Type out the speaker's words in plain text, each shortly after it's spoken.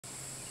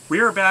We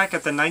are back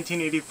at the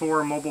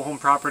 1984 mobile home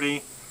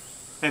property,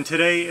 and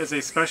today is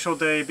a special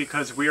day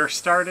because we are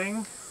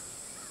starting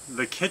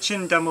the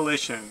kitchen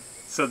demolition.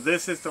 So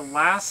this is the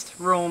last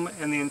room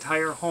in the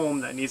entire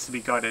home that needs to be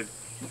gutted.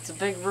 It's a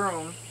big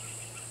room.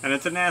 And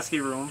it's a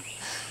nasty room.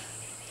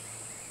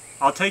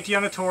 I'll take you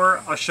on a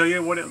tour, I'll show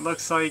you what it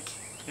looks like,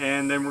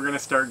 and then we're going to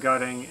start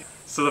gutting.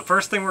 So the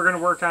first thing we're going to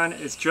work on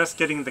is just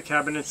getting the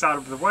cabinets out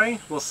of the way.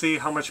 We'll see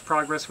how much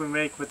progress we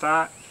make with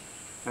that,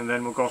 and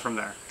then we'll go from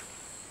there.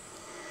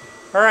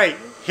 Alright,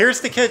 here's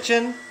the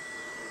kitchen.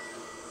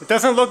 It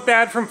doesn't look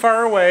bad from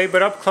far away,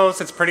 but up close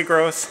it's pretty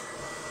gross.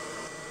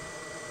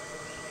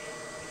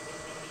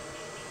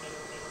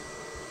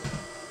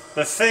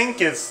 The sink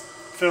is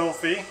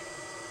filthy.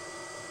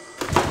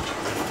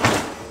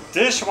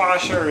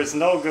 Dishwasher is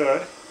no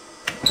good.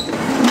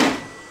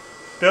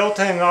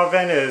 Built-in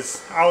oven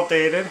is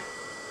outdated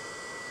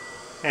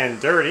and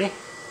dirty.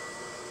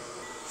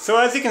 So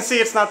as you can see,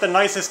 it's not the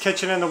nicest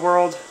kitchen in the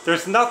world.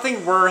 There's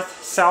nothing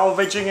worth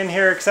salvaging in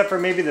here except for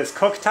maybe this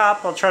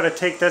cooktop. I'll try to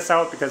take this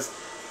out because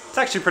it's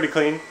actually pretty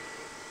clean.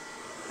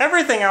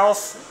 Everything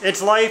else,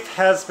 its life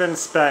has been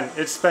spent.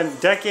 It's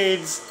spent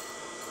decades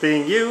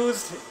being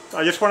used.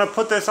 I just want to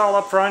put this all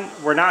up front.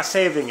 We're not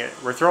saving it.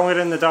 We're throwing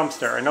it in the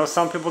dumpster. I know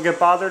some people get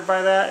bothered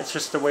by that. It's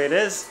just the way it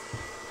is.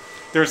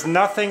 There's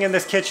nothing in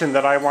this kitchen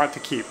that I want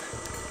to keep.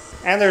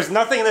 And there's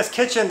nothing in this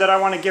kitchen that I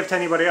want to give to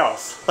anybody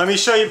else. Let me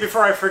show you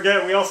before I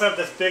forget. We also have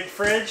this big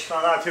fridge.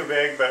 Well, not too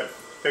big, but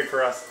big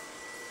for us.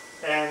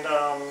 And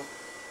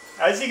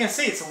as you can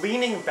see, it's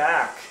leaning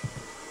back.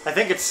 I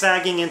think it's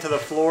sagging into the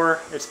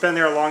floor. It's been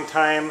there a long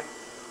time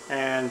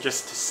and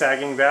just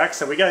sagging back.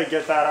 So we got to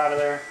get that out of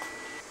there.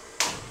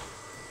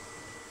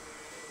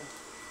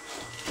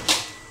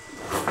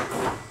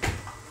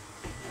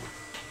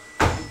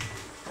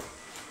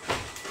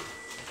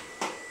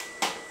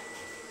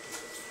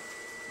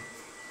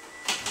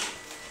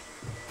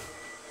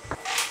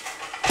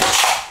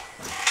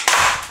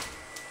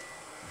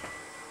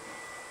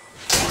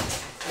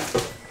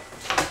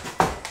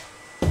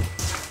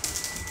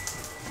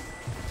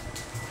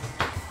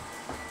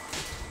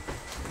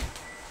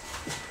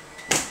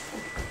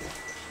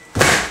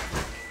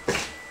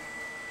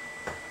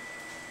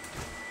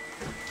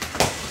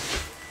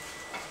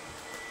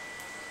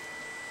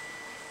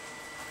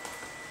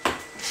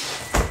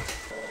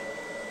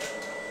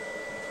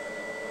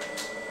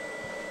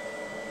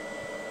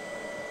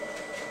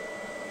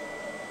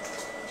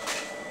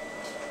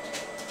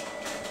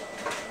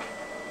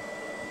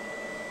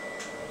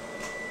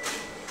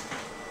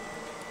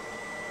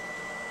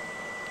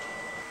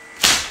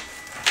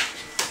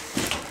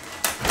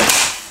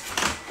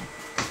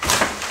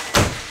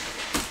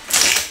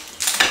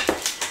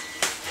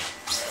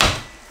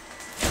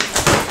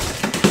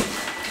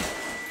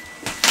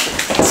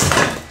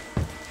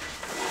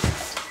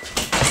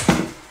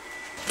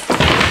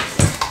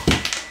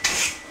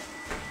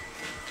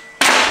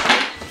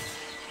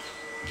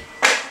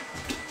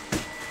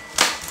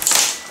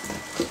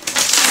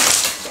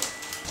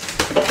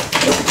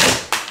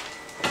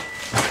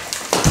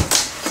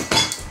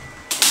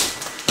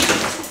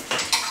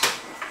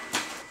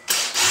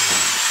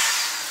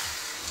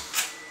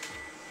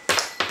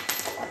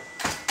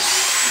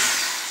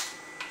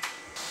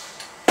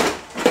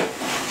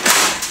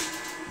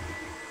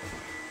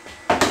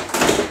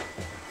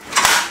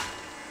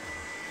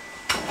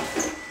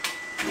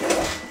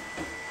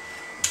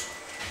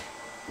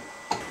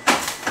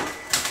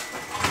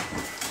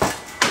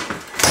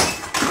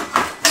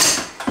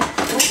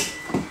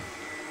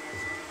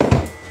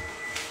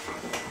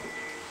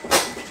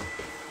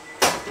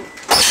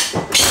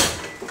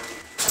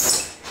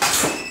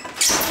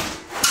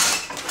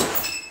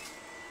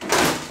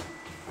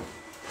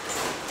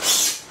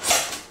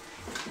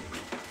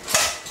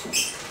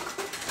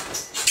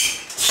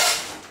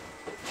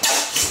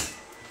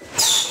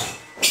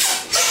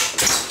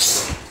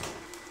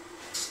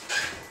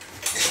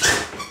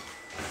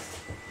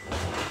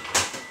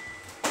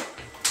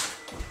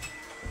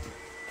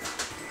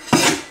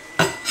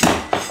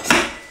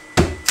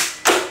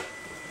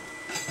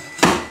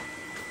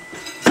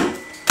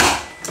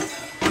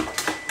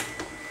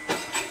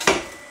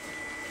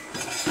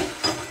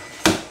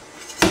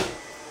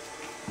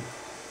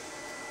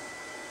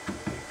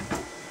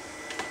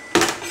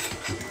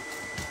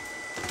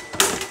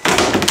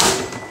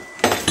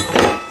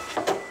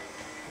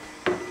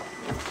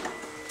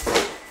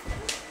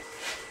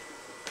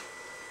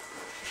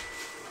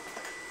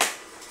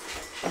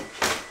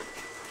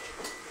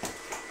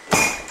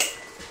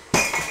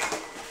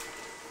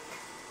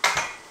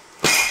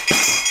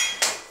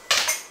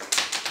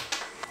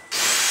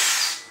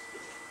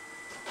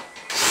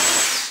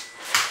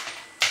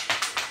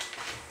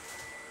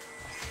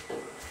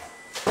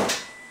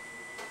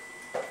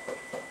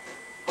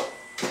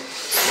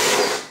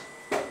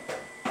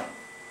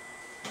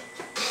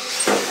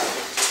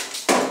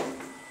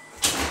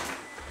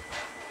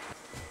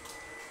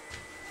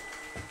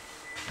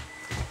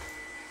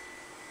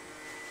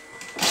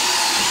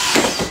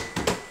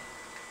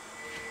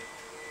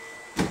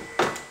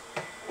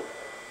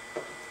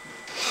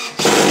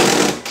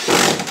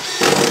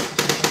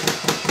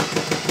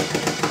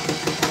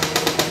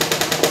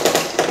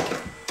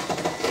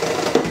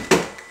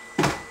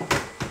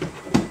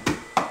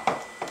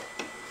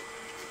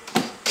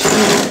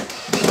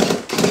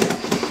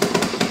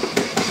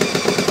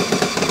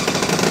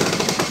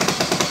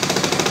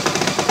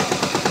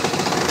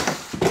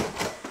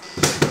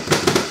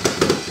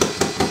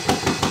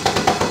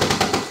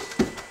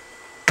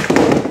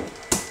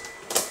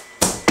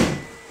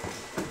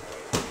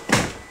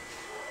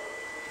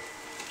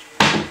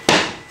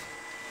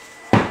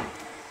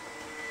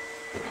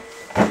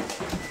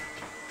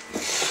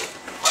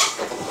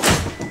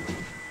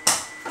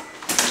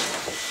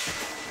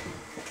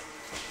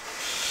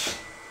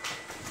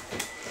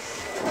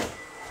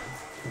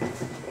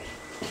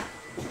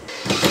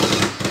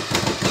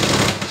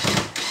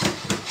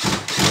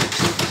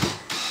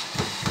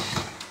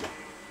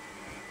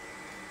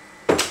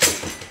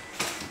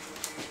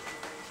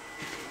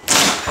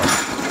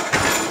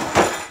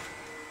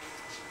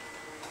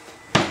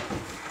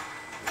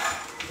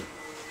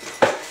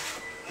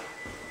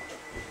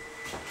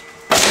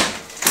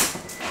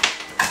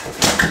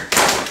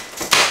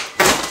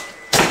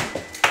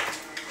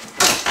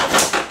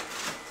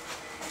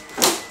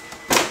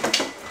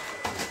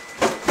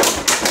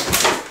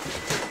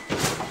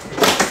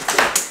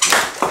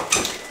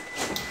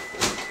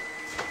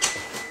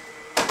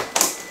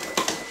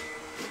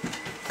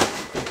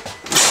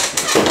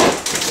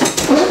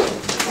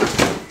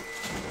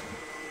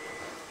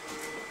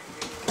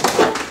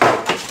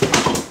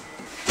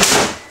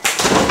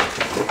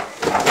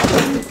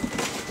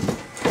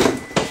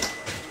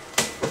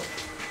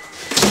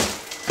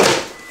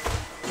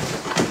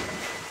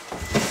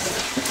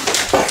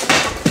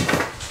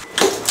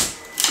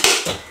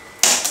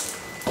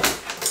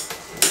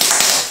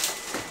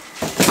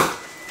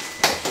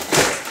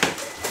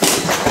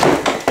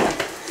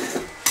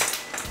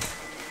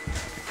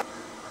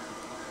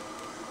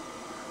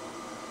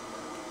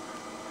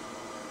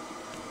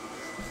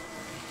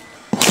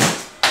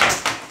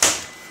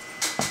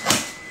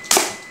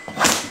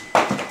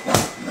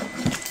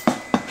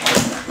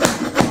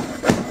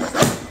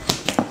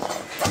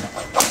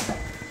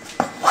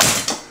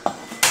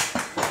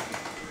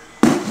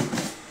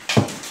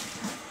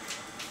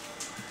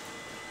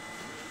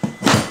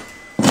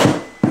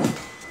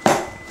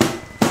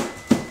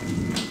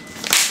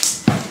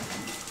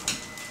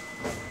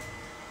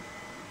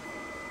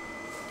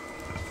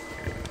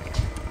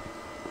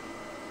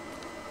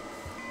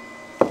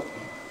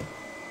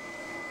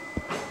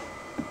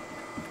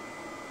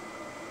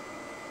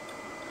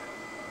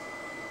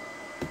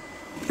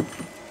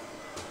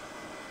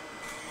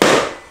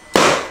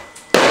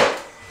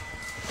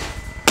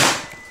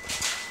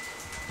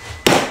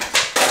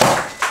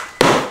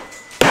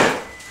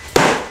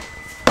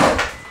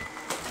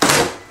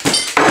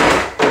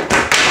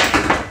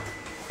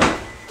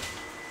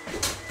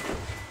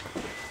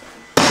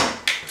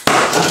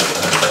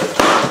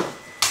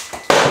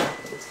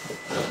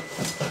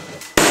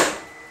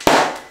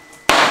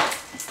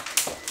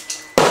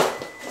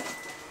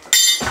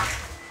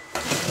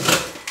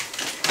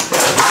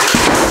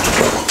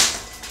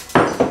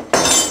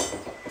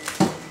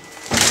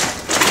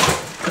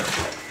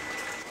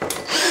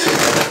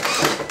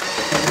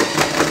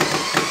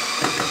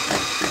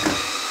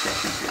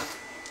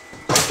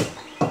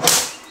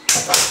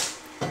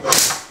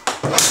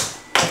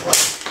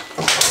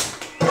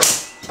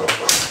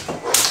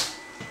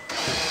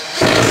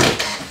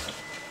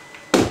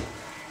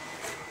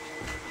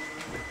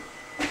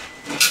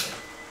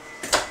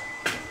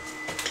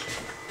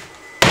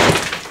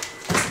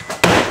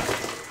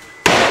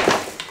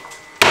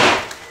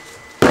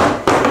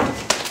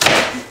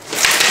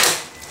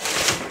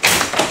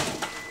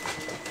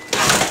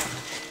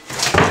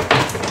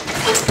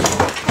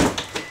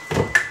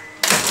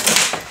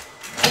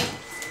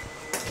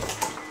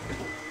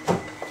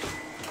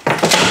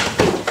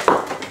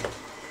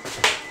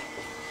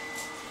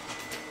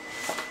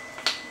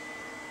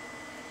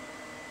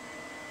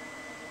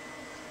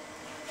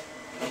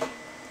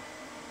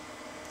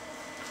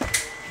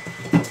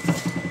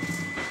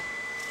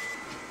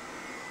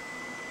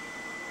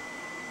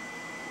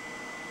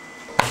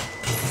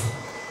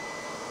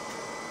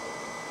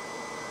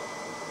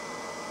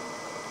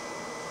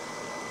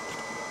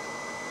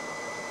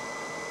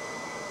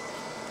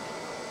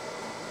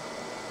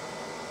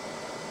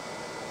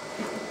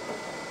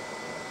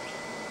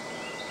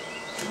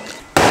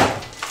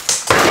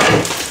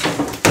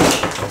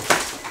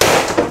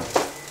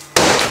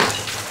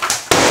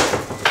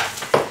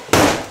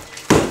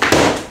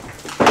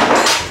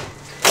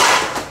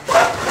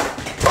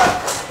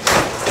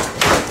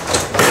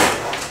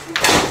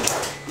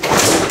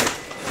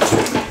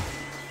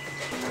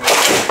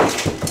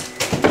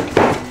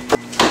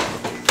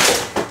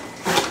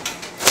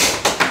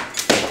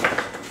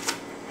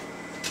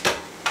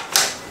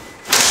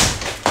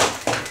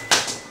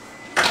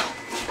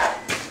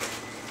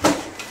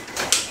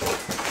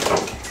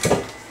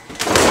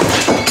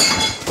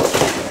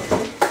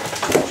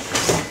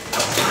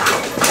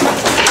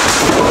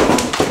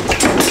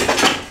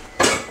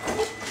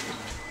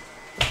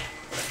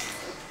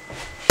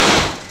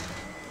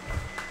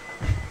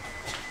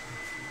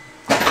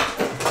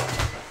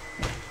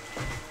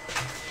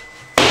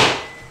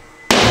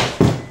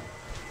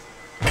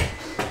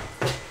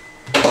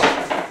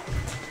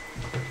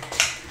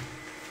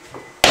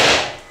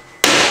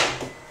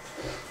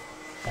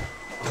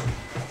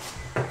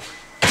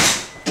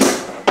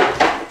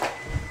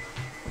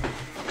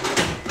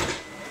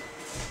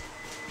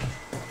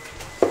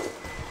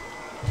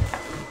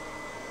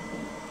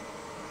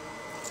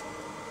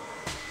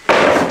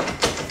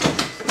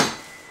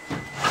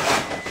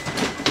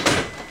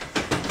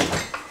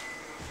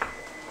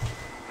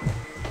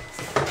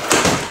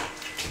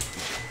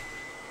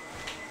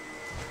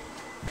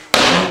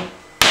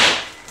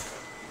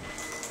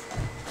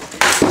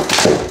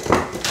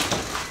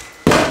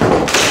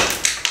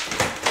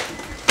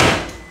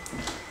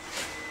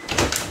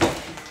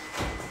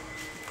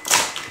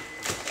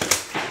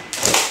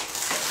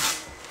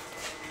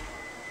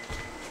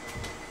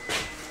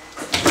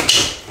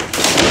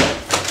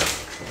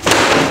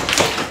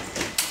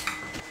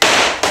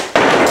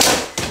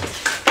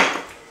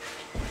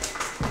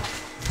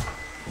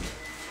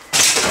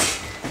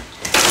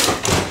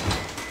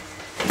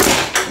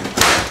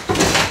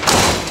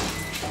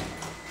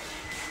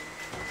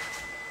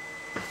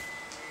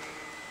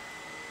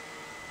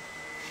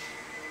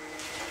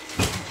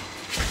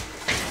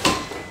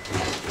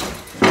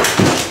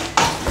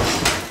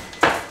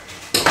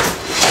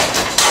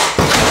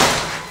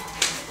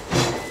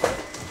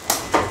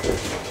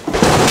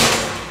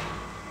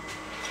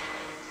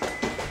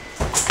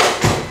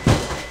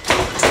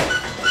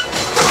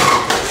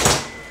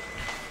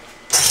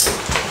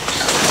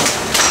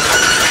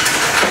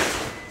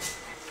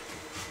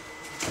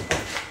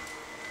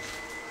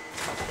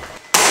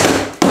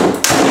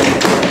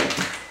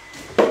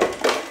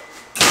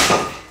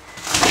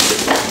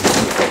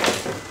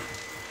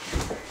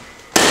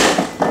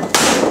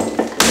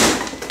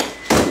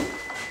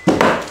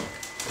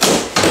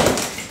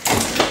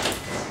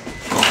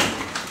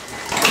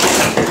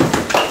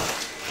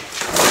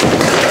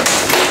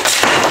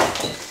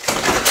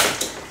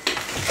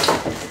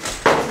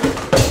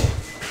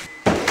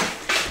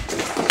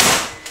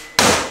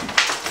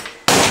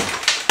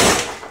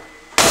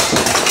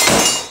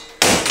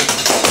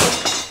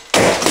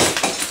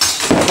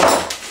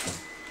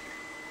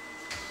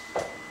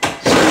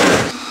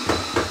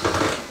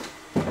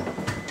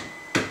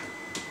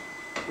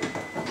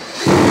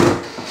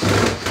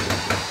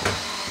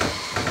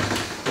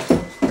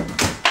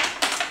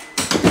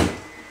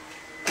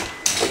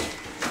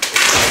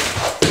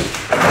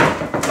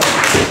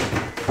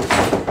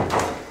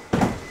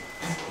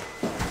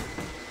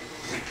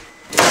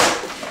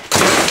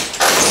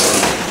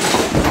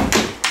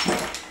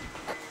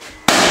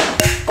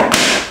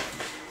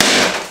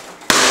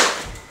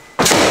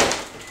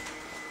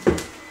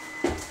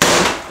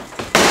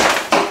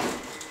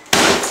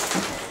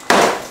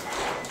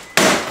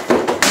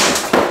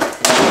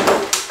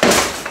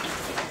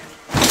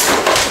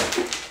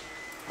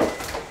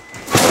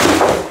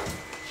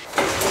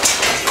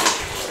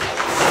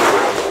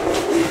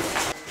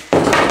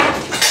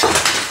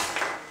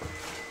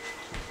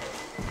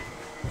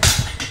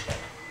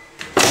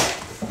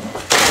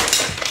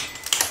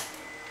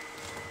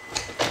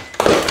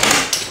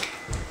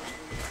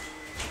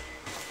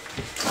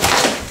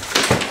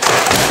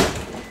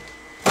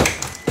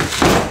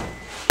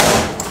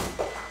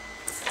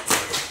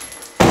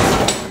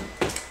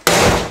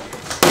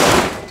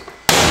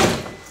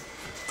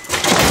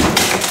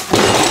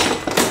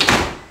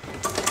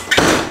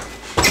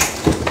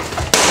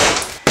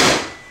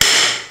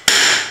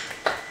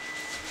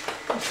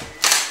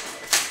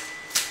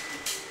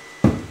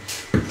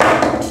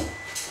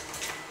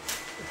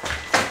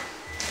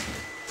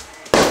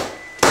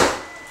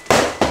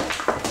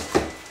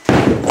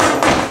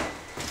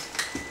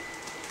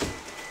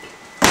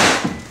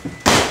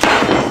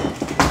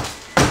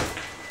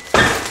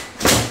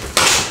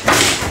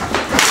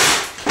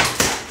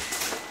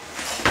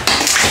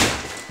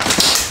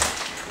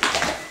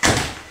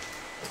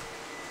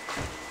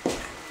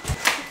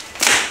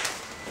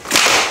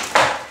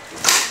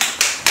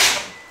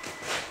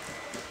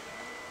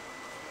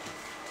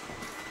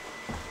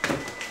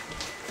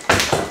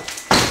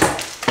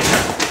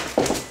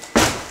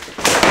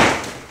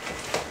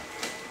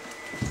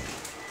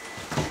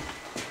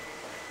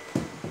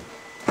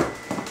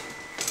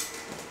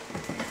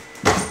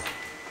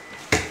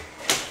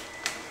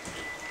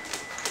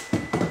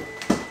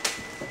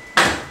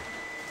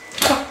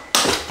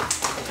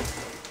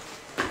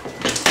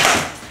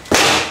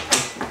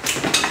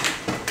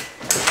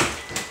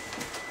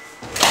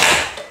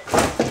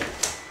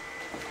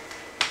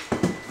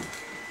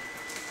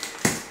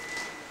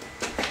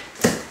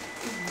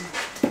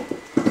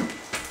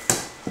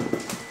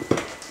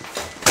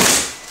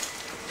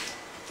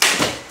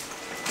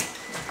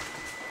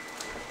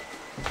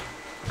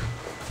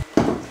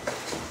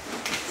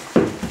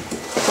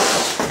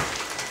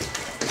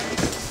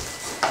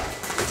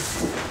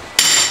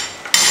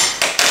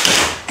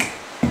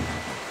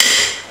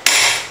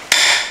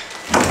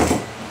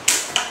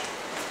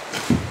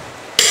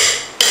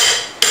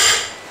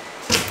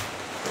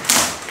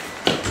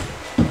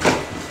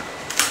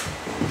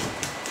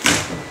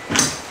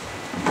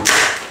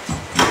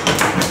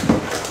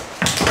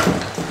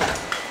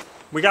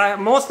 We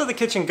got most of the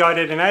kitchen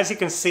gutted, and as you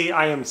can see,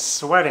 I am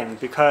sweating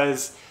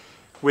because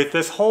with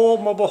this whole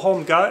mobile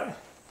home gut,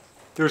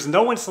 there's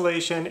no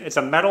insulation, it's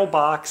a metal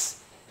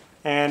box,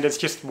 and it's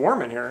just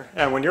warm in here.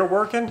 And when you're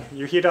working,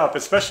 you heat up,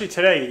 especially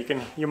today.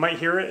 You might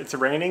hear it, it's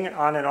raining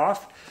on and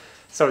off.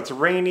 So it's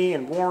rainy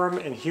and warm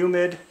and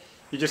humid.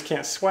 You just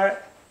can't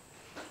sweat.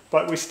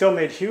 But we still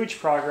made huge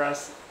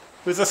progress.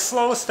 It was a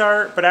slow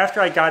start, but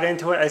after I got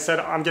into it, I said,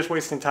 I'm just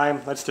wasting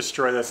time. Let's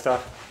destroy this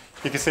stuff.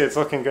 You can see it's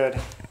looking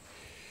good.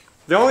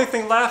 The only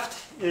thing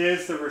left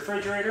is the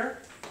refrigerator,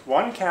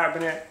 one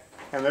cabinet,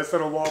 and this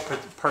little wall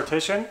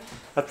partition.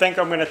 I think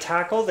I'm gonna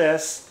tackle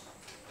this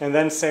and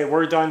then say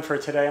we're done for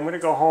today. I'm gonna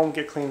go home,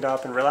 get cleaned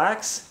up, and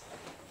relax.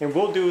 And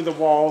we'll do the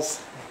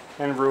walls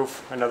and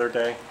roof another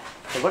day.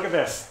 But look at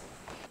this.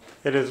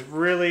 It is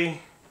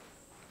really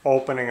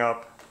opening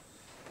up.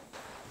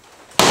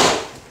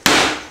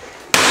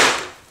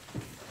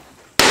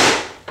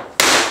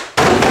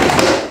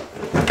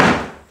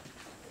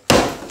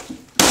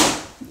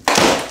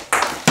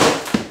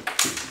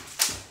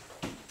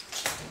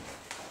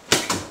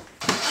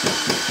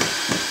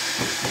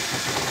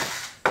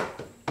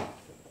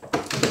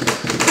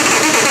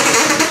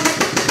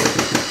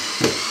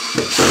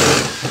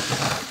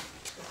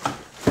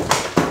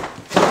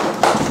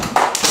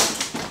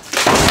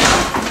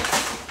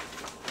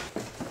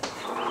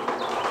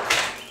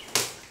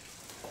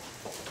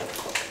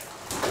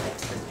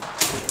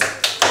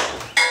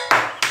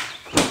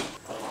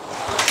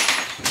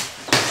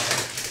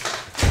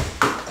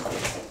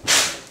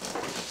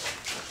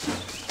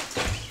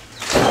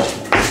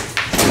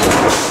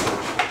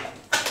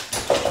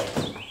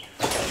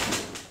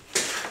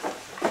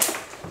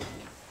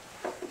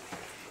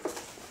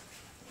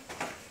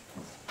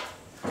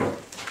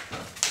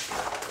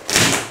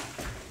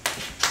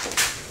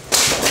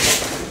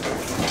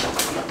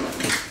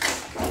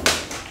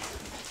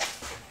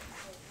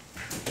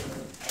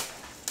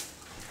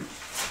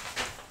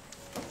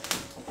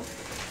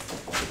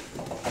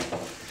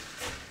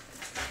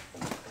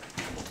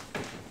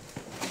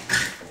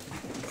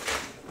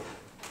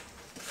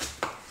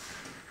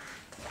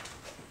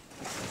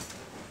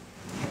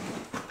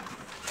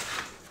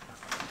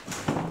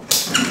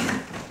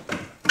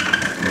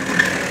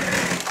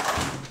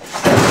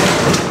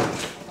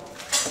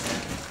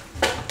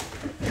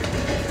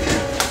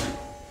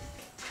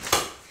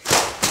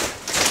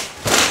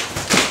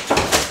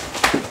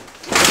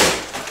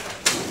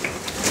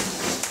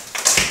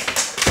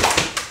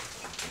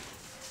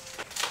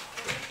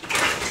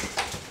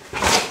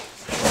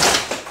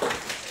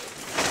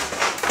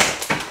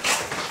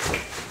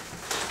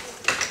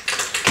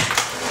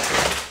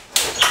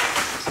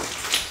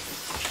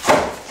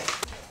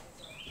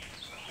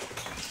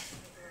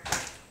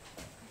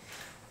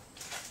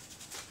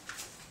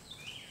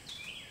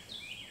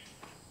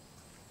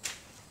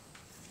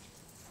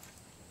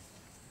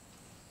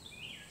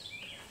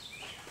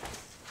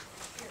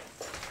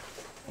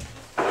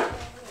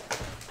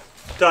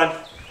 Done.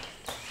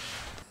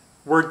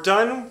 We're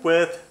done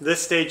with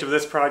this stage of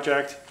this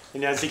project,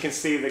 and as you can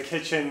see, the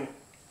kitchen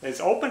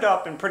is opened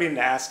up and pretty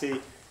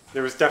nasty.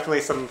 There was definitely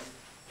some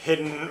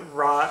hidden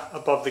rot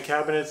above the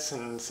cabinets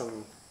and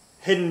some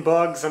hidden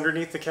bugs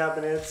underneath the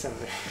cabinets and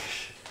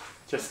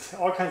just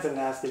all kinds of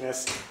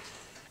nastiness.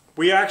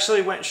 We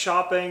actually went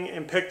shopping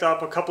and picked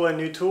up a couple of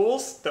new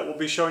tools that we'll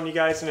be showing you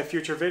guys in a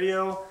future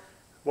video.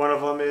 One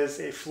of them is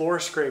a floor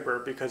scraper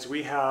because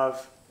we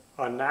have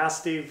a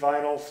nasty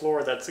vinyl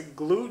floor that's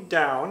glued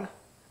down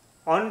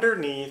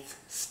underneath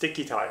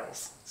sticky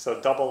tiles,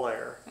 so double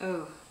layer.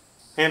 Ooh.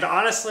 And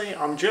honestly,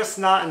 I'm just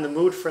not in the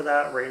mood for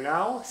that right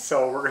now,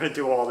 so we're gonna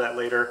do all that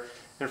later.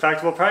 In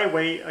fact, we'll probably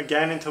wait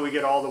again until we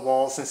get all the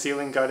walls and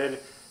ceiling gutted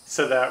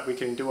so that we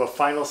can do a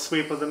final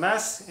sweep of the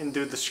mess and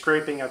do the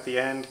scraping at the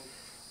end.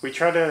 We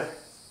try to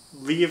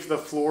leave the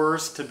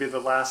floors to be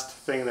the last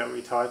thing that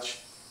we touch.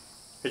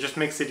 It just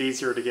makes it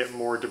easier to get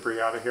more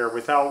debris out of here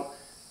without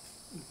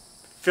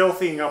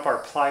filthying up our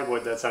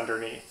plywood that's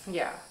underneath.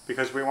 Yeah.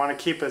 Because we want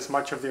to keep as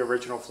much of the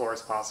original floor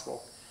as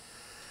possible.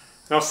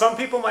 Now some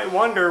people might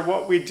wonder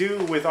what we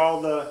do with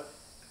all the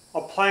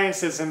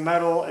appliances and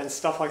metal and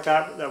stuff like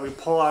that that we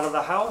pull out of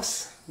the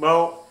house.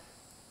 Well,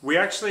 we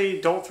actually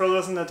don't throw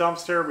those in the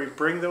dumpster. We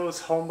bring those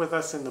home with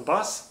us in the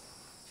bus.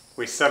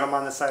 We set them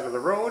on the side of the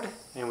road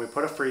and we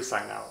put a free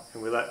sign out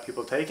and we let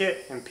people take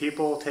it, and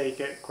people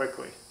take it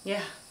quickly.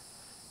 Yeah.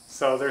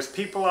 So there's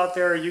people out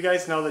there, you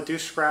guys know, that do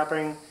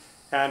scrapping.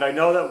 And I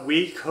know that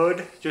we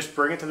could just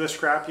bring it to the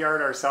scrap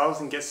yard ourselves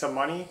and get some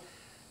money,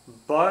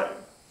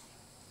 but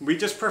we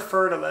just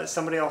prefer to let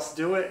somebody else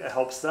do it. It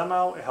helps them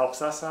out, it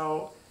helps us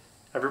out.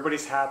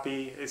 Everybody's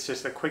happy. It's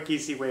just a quick,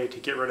 easy way to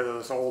get rid of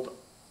those old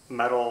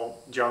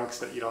metal junks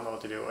that you don't know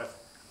what to do with.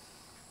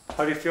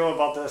 How do you feel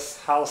about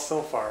this house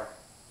so far?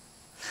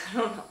 I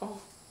don't know.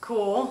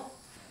 Cool.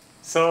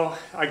 So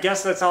I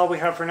guess that's all we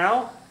have for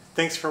now.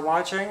 Thanks for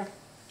watching,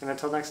 and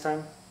until next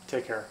time,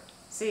 take care.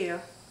 See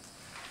you.